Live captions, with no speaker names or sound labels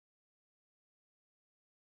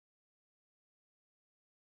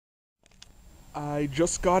I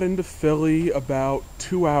just got into Philly about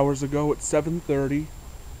 2 hours ago at 7:30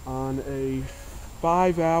 on a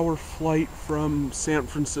 5 hour flight from San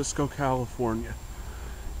Francisco, California.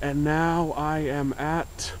 And now I am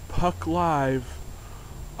at Puck Live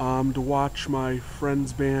to watch my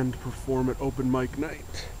friend's band perform at open mic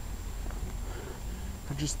night.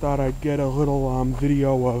 I just thought I'd get a little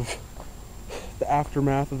video of the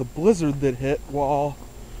aftermath of the blizzard that hit while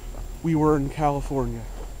we were in California.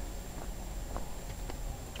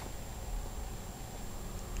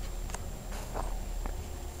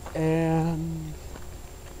 And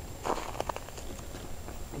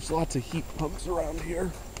there's lots of heat pumps around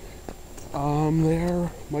here.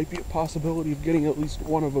 There might be a possibility of getting at least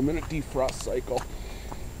one of them in a defrost cycle.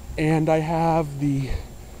 And I have the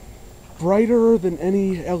brighter than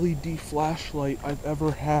any LED flashlight I've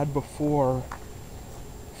ever had before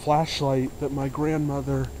flashlight that my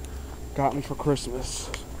grandmother got me for Christmas.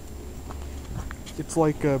 It's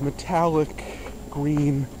like a metallic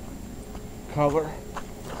green color.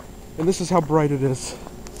 And this is how bright it is.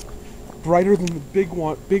 Brighter than the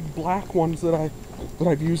big black ones that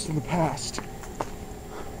I've used in the past.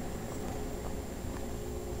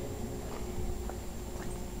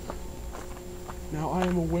 Now I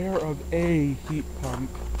am aware of a heat pump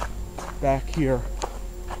back here.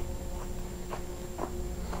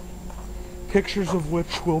 Pictures of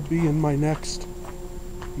which will be in my next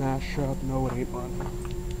mashup. No, it ain't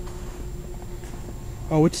running.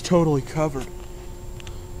 Oh, it's totally covered.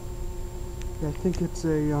 I think it's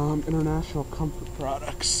a International Comfort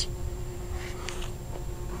Products.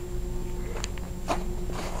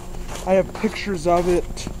 I have pictures of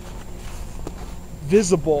it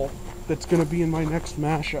visible that's going to be in my next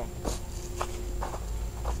mashup.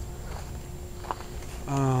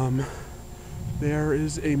 There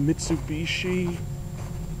is a Mitsubishi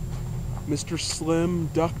Mr. Slim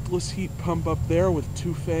ductless heat pump up there with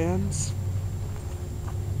 2 fans.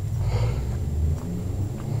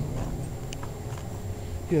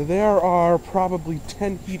 Yeah, there are probably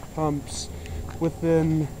 10 heat pumps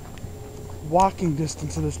within walking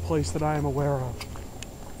distance of this place that I am aware of.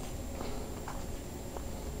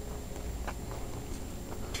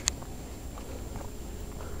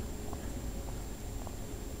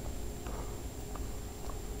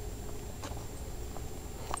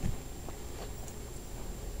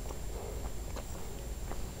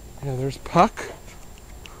 Yeah, there's Puck.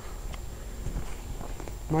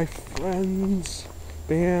 My friend's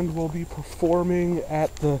band will be performing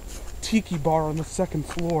at the Tiki Bar on the 2nd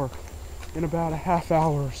floor in about a half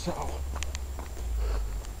hour or so.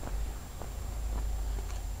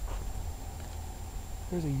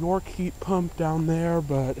 There's a York heat pump down there,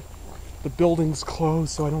 but the building's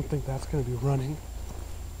closed, so I don't think that's going to be running.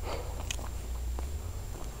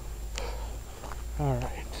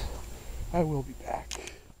 Alright, I will be back.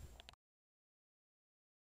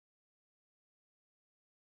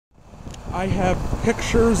 I have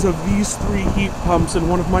pictures of these 3 heat pumps in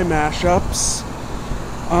one of my mashups.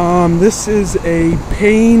 This is a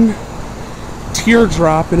Payne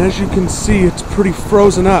Teardrop, and as you can see, it's pretty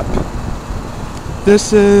frozen up.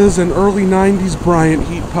 This is an early 90s Bryant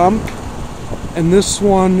heat pump, and this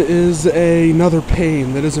one is another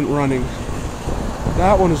Payne that isn't running.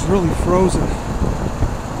 That one is really frozen.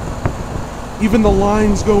 Even the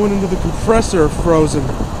lines going into the compressor are frozen.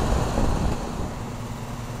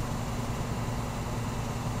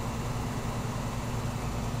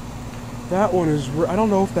 That one is, I don't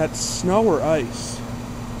know if that's snow or ice.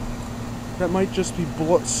 That might just be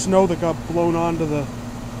snow that got blown onto the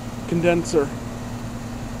condenser.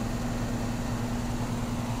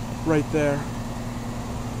 Right there.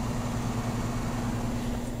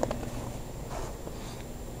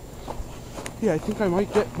 Yeah, I think I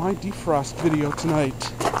might get my defrost video tonight.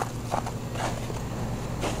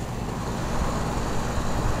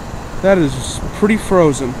 That is pretty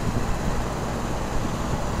frozen.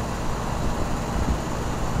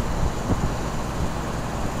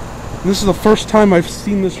 This is the first time I've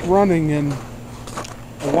seen this running in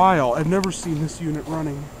a while. I've never seen this unit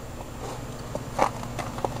running.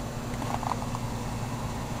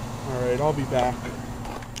 Alright, I'll be back.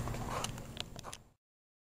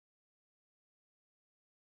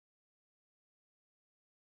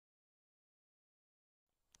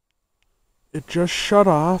 It just shut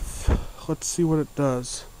off. Let's see what it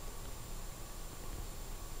does.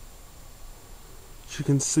 As you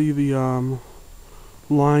can see, the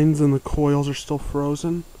lines and the coils are still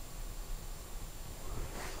frozen.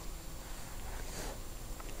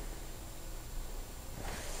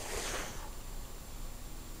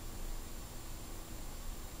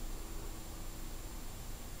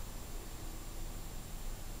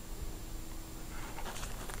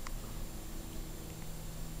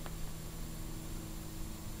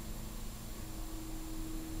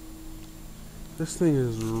 This thing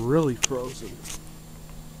is really frozen.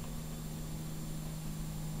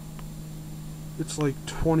 It's like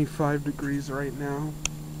 25 degrees right now.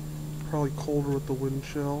 Probably colder with the wind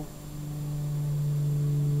chill.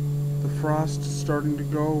 The frost is starting to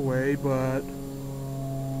go away, but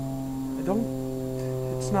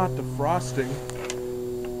it's not defrosting.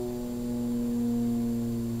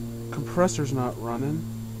 Compressor's not running.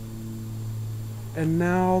 And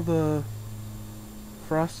now the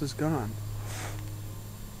frost is gone.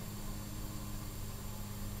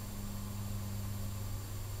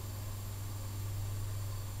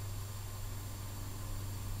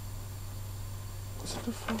 Was it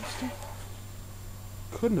defrosting?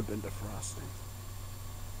 Couldn't have been defrosting.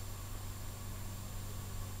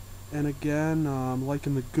 And again, like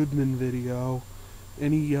in the Goodman video,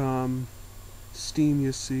 any steam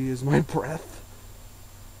you see is my breath.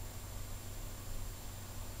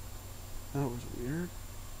 That was weird.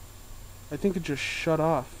 I think it just shut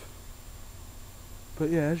off.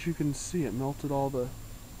 But yeah, as you can see, it melted all the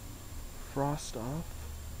frost off.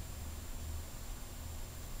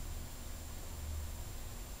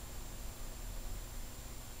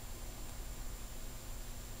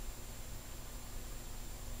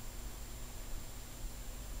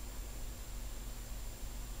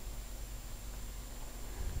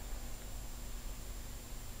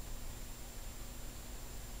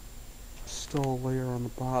 Still a layer on the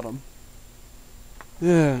bottom.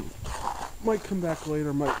 Yeah, might come back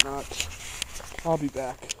later, might not. I'll be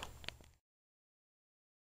back.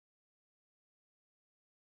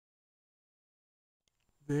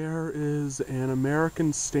 There is an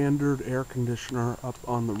American Standard air conditioner up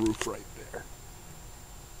on the roof right there.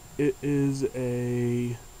 It is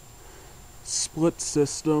a split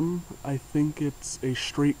system. I think it's a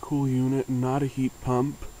straight cool unit, not a heat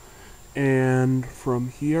pump. And from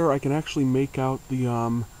here I can actually make out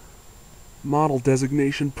the model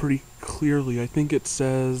designation pretty clearly. I think it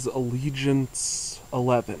says Allegiance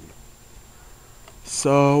 11.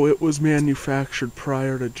 So it was manufactured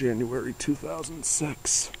prior to January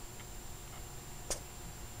 2006.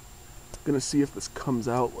 Gonna see if this comes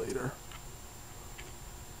out later.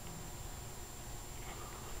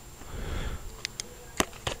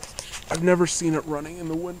 I've never seen it running in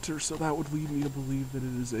the winter, so that would lead me to believe that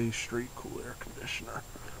it is a straight cool air conditioner.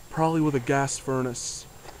 Probably with a gas furnace.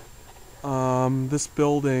 This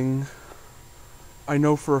building, I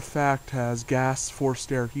know for a fact, has gas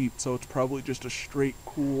forced air heat, so it's probably just a straight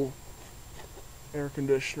cool air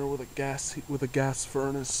conditioner with a gas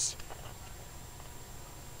furnace.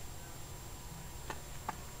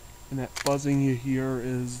 And that buzzing you hear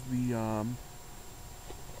is the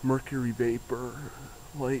mercury vapor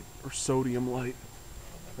light, or sodium light,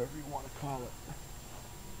 whatever you want to call it.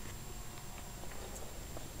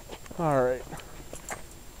 Alright.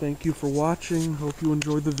 Thank you for watching. Hope you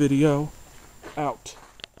enjoyed the video. Out.